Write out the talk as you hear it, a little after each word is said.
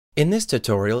In this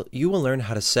tutorial, you will learn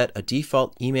how to set a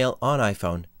default email on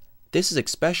iPhone. This is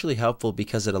especially helpful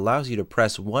because it allows you to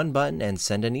press one button and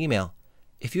send an email.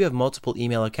 If you have multiple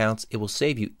email accounts, it will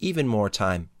save you even more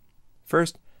time.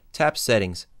 First, tap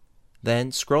Settings.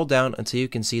 Then scroll down until you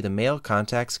can see the Mail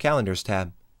Contacts Calendars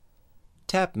tab.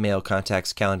 Tap Mail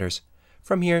Contacts Calendars.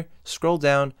 From here, scroll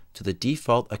down to the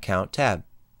Default Account tab.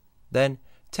 Then,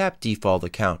 tap Default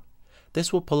Account.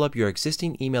 This will pull up your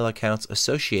existing email accounts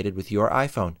associated with your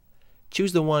iPhone.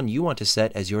 Choose the one you want to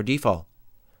set as your default.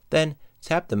 Then,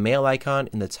 tap the mail icon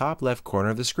in the top left corner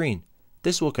of the screen.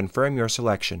 This will confirm your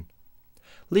selection.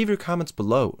 Leave your comments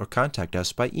below or contact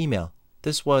us by email.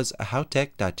 This was a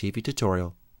HowTech.tv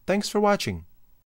tutorial. Thanks for watching.